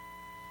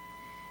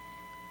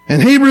 In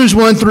Hebrews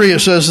 1:3 it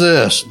says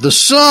this, the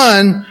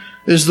Son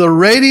is the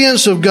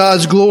radiance of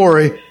God's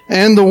glory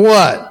and the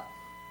what?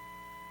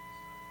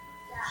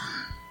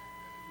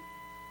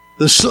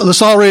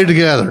 Let's all read it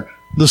together.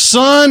 The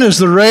Son is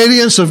the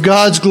radiance of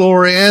God's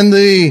glory and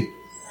the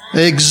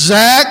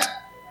exact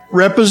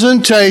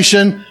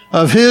representation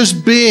of His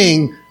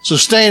being,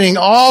 sustaining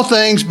all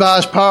things by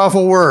His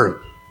powerful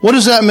word. What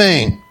does that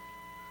mean?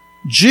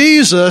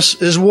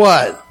 Jesus is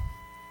what?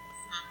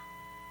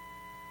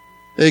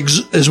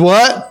 Is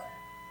what?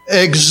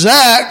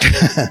 Exact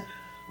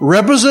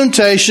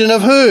representation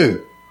of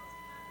who?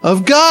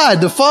 Of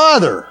God, the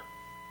Father.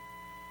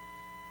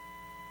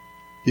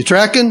 You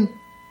tracking?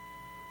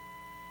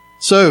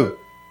 So,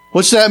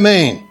 what's that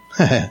mean?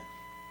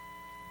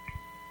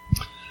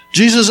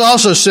 Jesus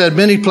also said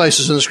many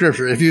places in the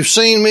Scripture, if you've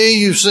seen me,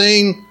 you've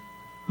seen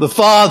the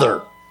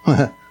Father.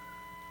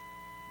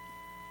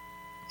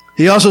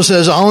 He also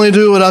says, I only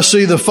do what I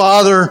see the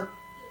Father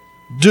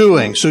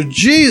doing. So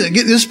Jesus,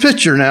 get this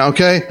picture now,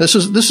 okay? This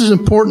is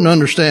important to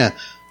understand.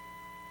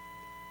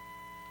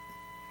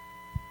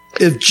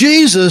 If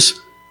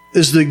Jesus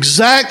is the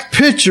exact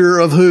picture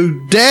of who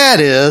Dad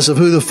is, of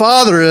who the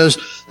Father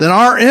is, then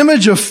our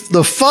image of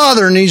the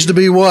Father needs to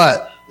be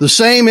what? The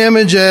same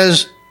image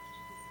as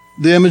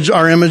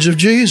our image of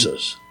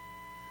Jesus.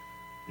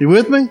 You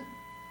with me?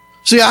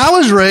 See, I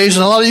was raised,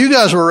 and a lot of you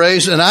guys were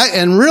raised,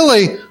 and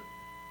really,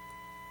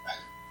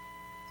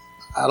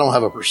 I don't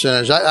have a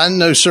percentage. I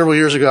know several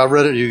years ago, I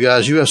read it to you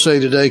guys. USA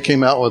Today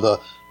came out with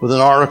an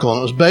article, and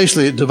it was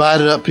basically, it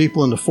divided up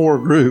people into 4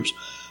 groups.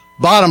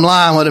 Bottom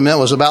line, what it meant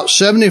was about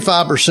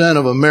 75%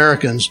 of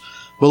Americans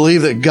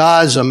believe that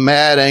God's a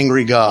mad,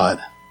 angry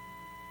God.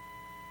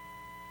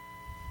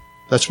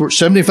 That's where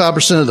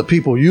 75% of the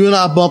people you and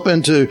I bump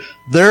into,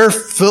 their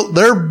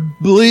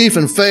belief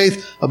and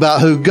faith about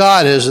who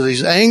God is, that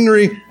He's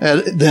angry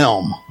at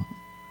them.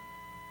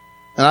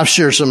 And I've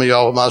shared some of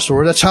y'all with my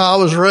story. That's how I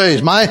was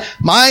raised.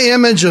 My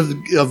image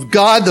of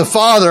God the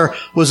Father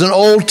was an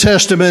Old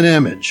Testament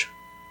image.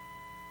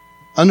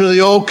 Under the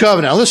Old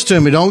Covenant. Now listen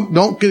to me.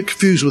 Don't get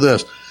confused with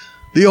this.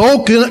 The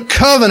Old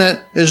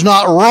Covenant is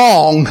not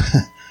wrong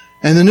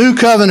and the New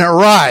Covenant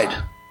right.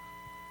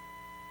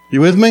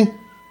 You with me?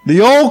 The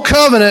Old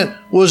Covenant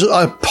was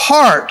a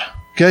part,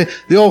 okay?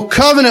 The Old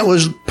Covenant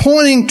was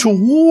pointing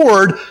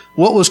toward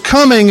what was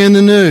coming in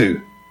the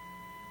New.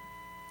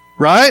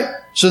 Right?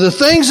 So the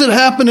things that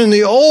happened in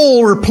the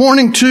old are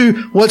pointing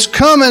to what's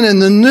coming in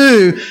the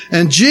new.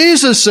 And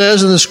Jesus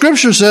says, and the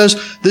Scripture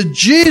says, that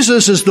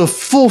Jesus is the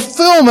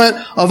fulfillment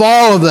of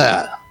all of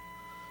that.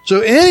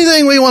 So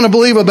anything we want to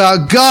believe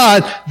about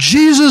God,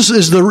 Jesus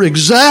is the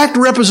exact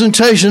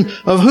representation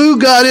of who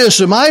God is.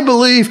 So my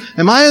belief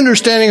and my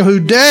understanding of who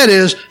Dad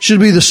is should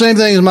be the same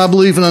thing as my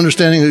belief and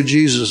understanding who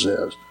Jesus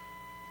is.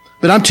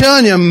 But I'm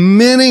telling you,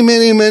 many,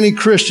 many, many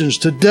Christians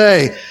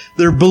today,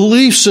 their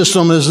belief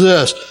system is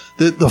this,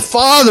 that the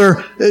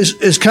Father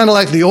is kind of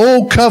like the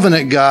Old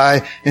Covenant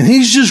guy, and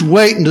He's just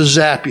waiting to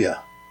zap you.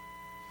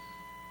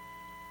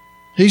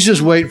 He's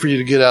just waiting for you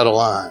to get out of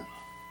line.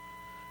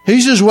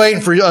 He's just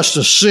waiting for us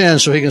to sin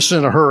so He can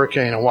send a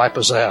hurricane and wipe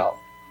us out.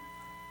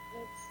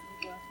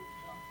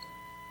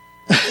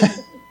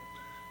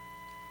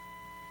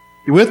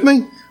 You with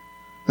me?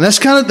 And that's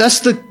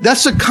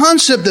the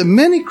concept that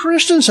many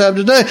Christians have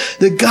today.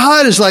 That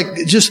God is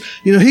like just,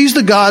 He's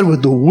the God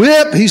with the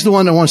whip. He's the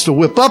one that wants to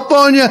whip up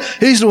on you.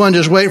 He's the one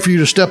just waiting for you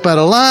to step out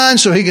of line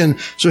so he can,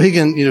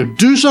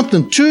 do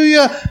something to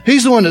you.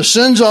 He's the one that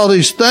sends all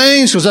these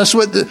things because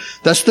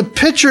that's the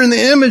picture and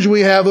the image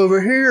we have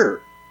over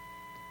here.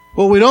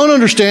 What we don't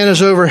understand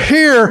is over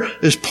here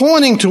is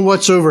pointing to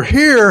what's over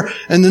here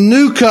in the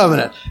New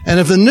Covenant. And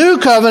if the New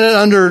Covenant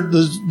under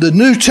the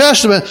New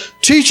Testament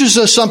teaches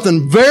us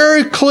something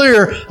very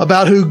clear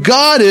about who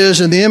God is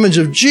in the image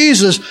of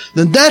Jesus,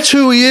 then that's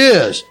who He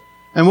is.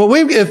 And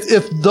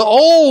if the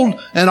old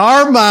in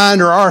our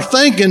mind or our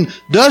thinking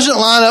doesn't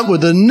line up with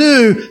the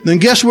new, then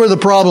guess where the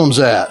problem's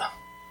at?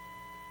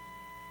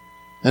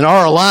 In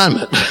our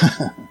alignment.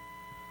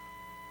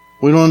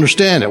 We don't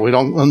understand it. We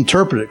don't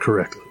interpret it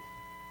correctly.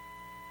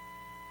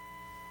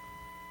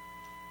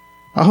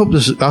 I hope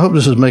this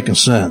is making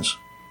sense.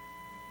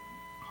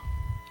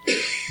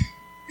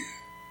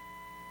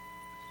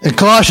 In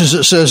Colossians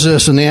it says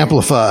this in the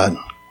Amplified.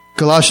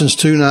 Colossians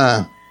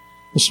 2:9.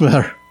 What's the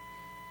matter?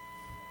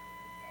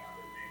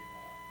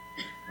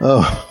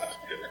 Oh.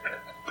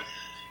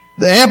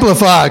 The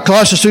Amplified,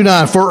 Colossians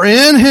 2:9. For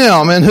in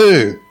Him, and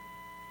who?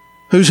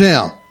 Who's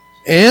Him?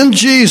 In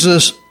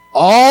Jesus,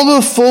 all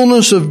the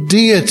fullness of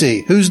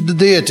deity. Who's the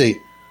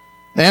deity?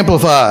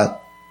 Amplified.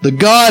 The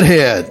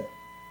Godhead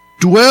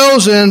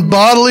dwells in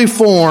bodily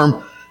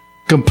form,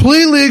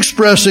 completely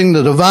expressing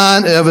the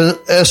divine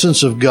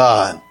essence of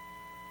God.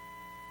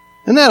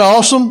 Isn't that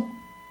awesome?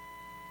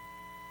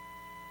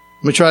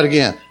 Let me try it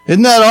again.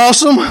 Isn't that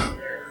awesome?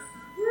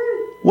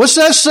 What's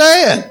that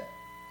saying?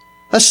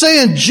 That's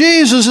saying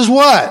Jesus is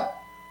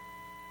what?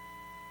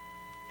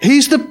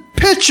 He's the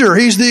picture.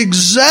 He's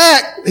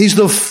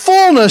the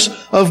fullness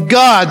of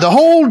God. The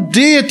whole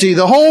deity,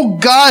 the whole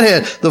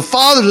Godhead, the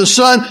Father, the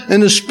Son,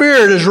 and the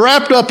Spirit is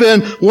wrapped up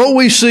in what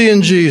we see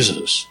in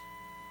Jesus.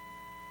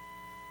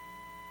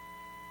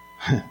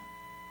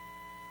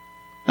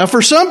 Now,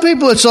 for some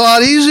people, it's a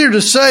lot easier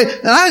to say,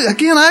 and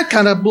I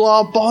kind of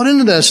bought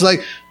into this.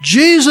 Like,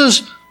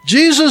 Jesus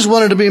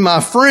wanted to be my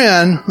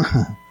friend,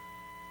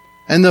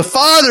 and the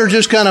Father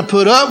just kind of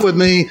put up with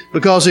me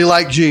because he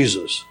liked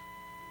Jesus.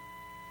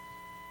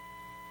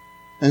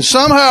 And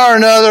somehow or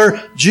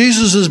another,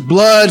 Jesus'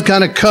 blood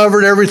kind of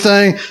covered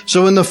everything.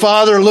 So when the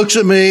Father looks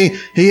at me,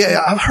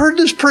 I've heard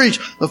this preached.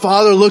 The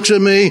Father looks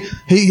at me,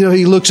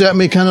 he looks at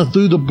me kind of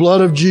through the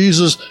blood of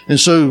Jesus. And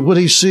so what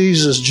he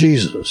sees is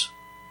Jesus.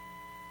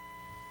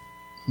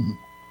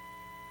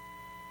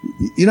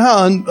 You know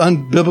how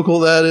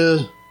unbiblical that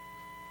is?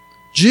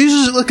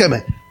 Jesus, look at me.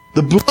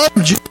 The blood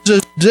of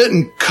Jesus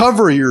didn't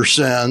cover your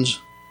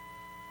sins.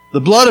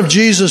 The blood of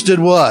Jesus did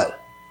what?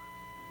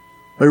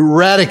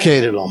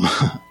 Eradicated them,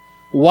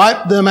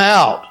 wiped them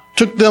out,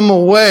 took them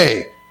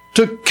away,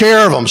 took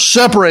care of them,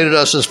 separated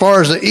us as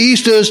far as the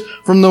east is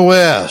from the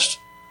west.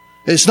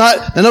 It's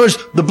not, in other words,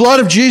 the blood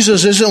of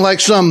Jesus isn't like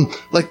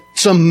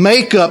some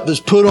makeup that's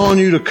put on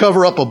you to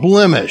cover up a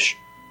blemish.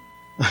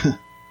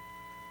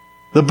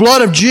 The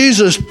blood of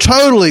Jesus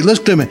totally,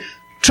 listen to me,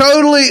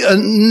 totally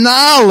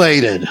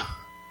annihilated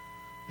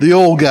the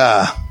old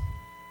guy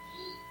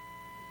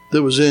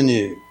that was in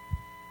you.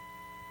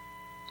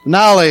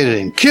 Annihilated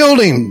him,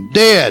 killed him,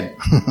 dead.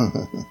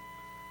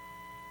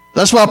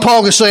 That's why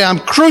Paul could say, I'm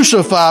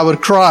crucified with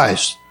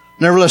Christ.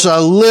 Nevertheless, I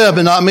live,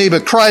 and not me,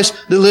 but Christ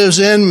that lives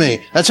in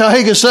me. That's how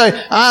he could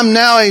say, I'm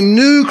now a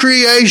new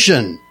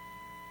creation.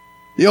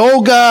 The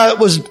old guy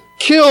was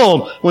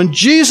killed. When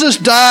Jesus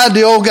died,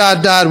 the old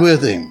guy died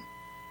with him.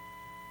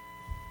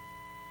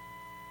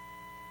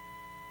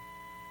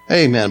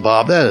 Amen,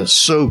 Bob. That is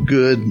so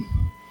good.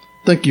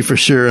 Thank you for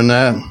sharing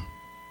that.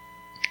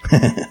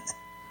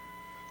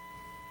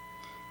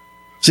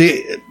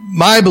 See,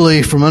 my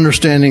belief from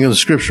understanding of the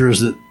Scripture is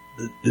that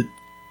it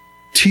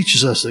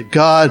teaches us that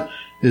God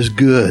is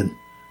good,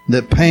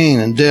 that pain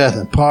and death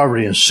and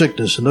poverty and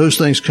sickness and those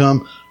things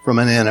come from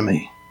an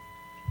enemy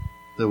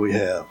that we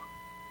have.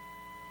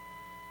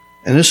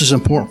 And this is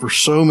important for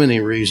so many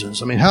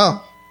reasons. I mean,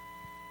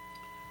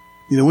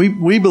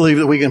 we believe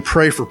that we can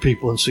pray for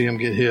people and see them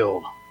get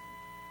healed.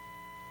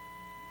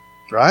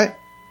 Right?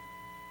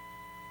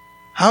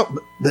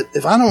 But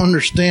if I don't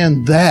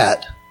understand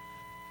that,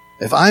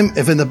 if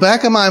in the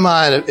back of my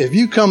mind, if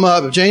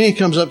Janie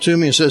comes up to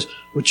me and says,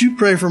 would you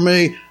pray for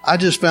me? I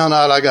just found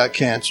out I got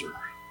cancer.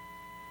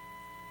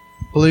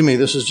 Believe me,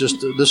 this is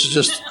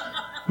just,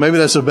 maybe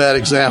that's a bad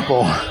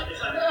example.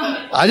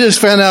 I just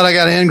found out I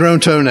got an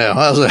ingrown toenail.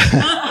 How's that?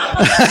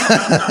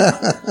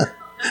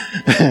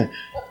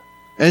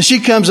 And she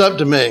comes up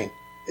to me.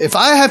 If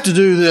I have to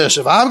do this,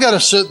 if I've got to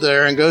sit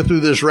there and go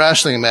through this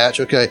wrestling match,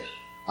 okay,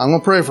 I'm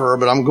going to pray for her,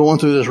 but I'm going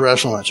through this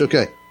wrestling match.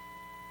 Okay.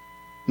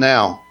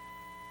 Now,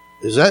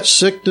 is that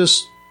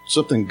sickness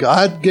something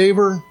God gave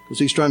her because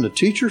he's trying to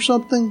teach her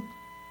something?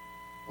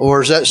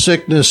 Or is that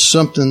sickness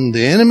something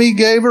the enemy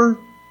gave her?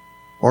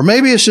 Or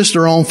maybe it's just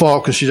her own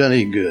fault because she doesn't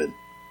eat good.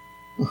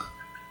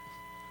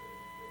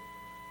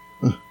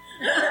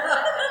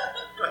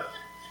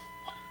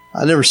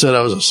 I never said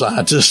I was a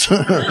scientist.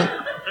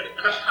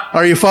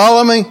 Are you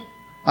following me?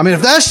 I mean,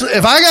 if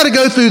I got to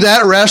go through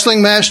that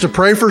wrestling match to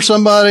pray for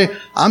somebody,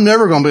 I'm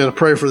never going to be able to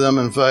pray for them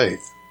in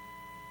faith.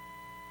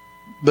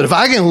 But if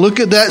I can look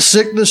at that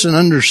sickness and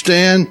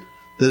understand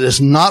that it's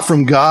not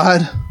from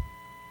God,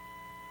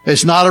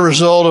 it's not a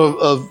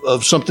result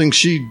of something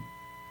she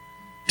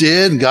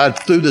did, and God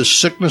threw this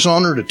sickness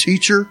on her to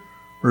teach her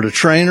or to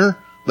train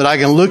her, but I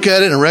can look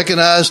at it and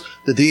recognize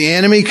that the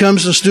enemy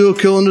comes to steal,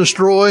 kill, and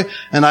destroy,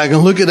 and I can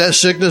look at that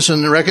sickness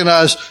and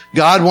recognize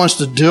God wants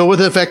to deal with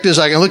it. The fact is,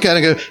 I can look at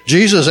it and go,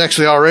 Jesus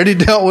actually already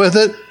dealt with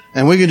it,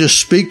 and we can just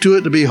speak to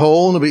it to be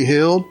whole and to be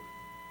healed.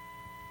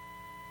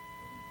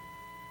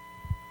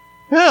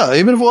 Yeah,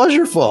 even if it was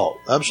your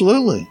fault.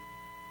 Absolutely.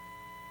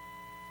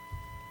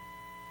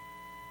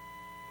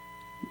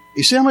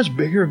 You see how much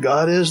bigger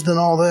God is than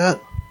all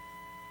that?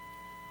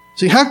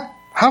 See, how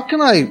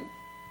can I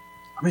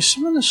mean,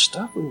 some of the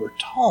stuff we were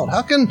taught,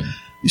 how can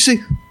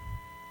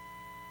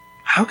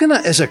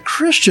I, as a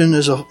Christian,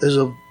 as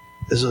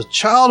a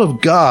child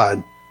of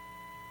God,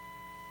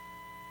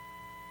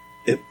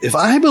 if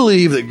I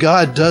believe that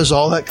God does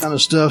all that kind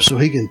of stuff so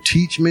he can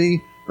teach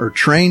me or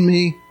train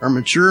me or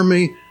mature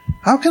me,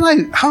 I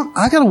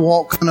got to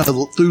walk kind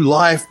of through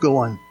life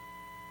going,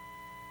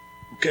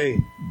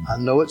 okay, I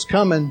know it's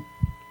coming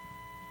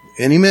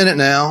any minute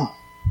now.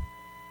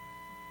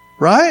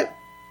 Right?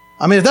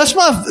 I mean, if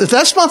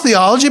that's my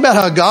theology about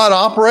how God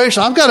operates,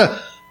 I've got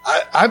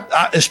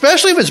to,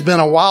 especially if it's been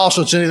a while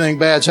since anything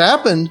bad's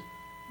happened.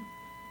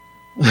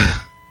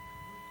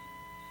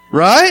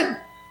 Right?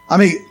 I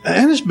mean,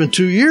 and it's been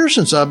 2 years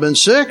since I've been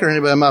sick or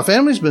anybody in my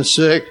family's been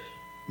sick.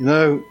 You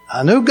know,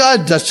 I know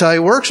God, that's how he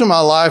works in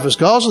my life is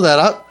because of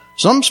that.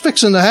 Something's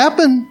fixing to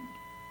happen.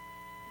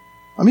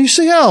 I mean, you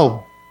see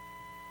how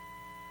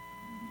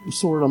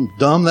sort of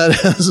dumb that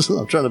is?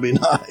 I'm trying to be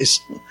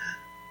nice.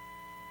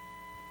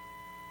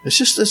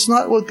 It's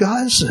not what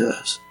God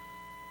says.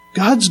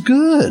 God's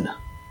good.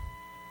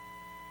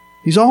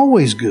 He's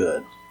always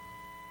good.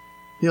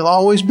 He'll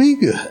always be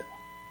good.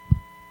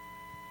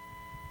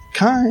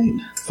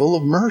 Kind, full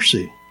of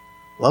mercy.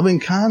 Loving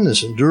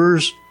kindness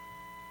endures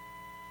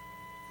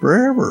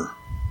forever.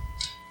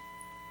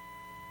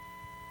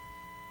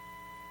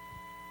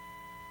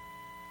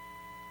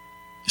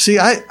 See,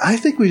 I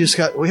think we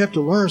have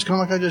to learn. It's kind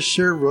of like I just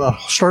shared when I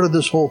started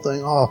this whole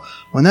thing off.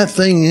 When that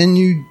thing in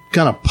you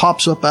kind of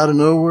pops up out of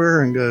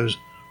nowhere and goes,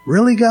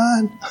 really,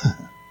 God?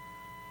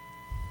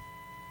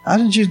 How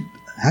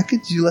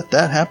could you let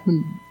that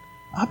happen?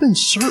 I've been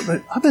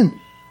serving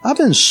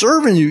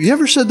you. You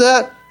ever said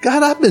that?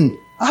 God, I've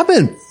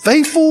been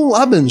faithful.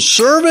 I've been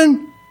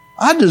serving.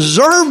 I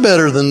deserve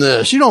better than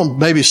this. You don't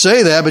maybe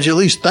say that, but you at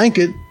least think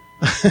it.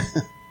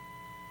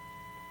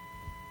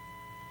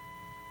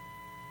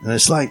 And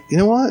it's like, you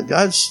know what?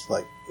 God's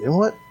like, you know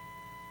what?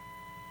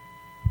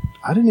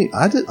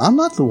 I'm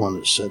not the one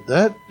that said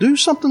that. Do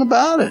something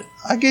about it.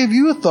 I gave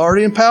you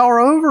authority and power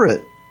over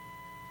it.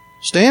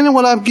 Stand in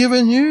what I've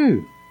given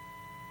you.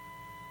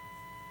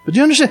 But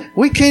you understand,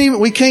 we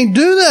can't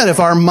do that if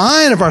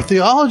our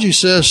theology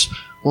says,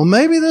 well,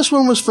 maybe this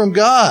one was from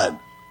God.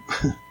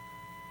 Does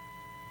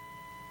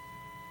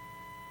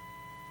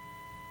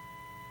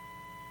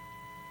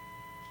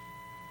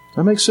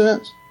that make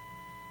sense?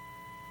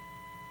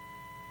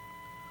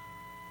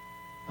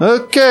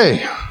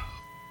 Okay.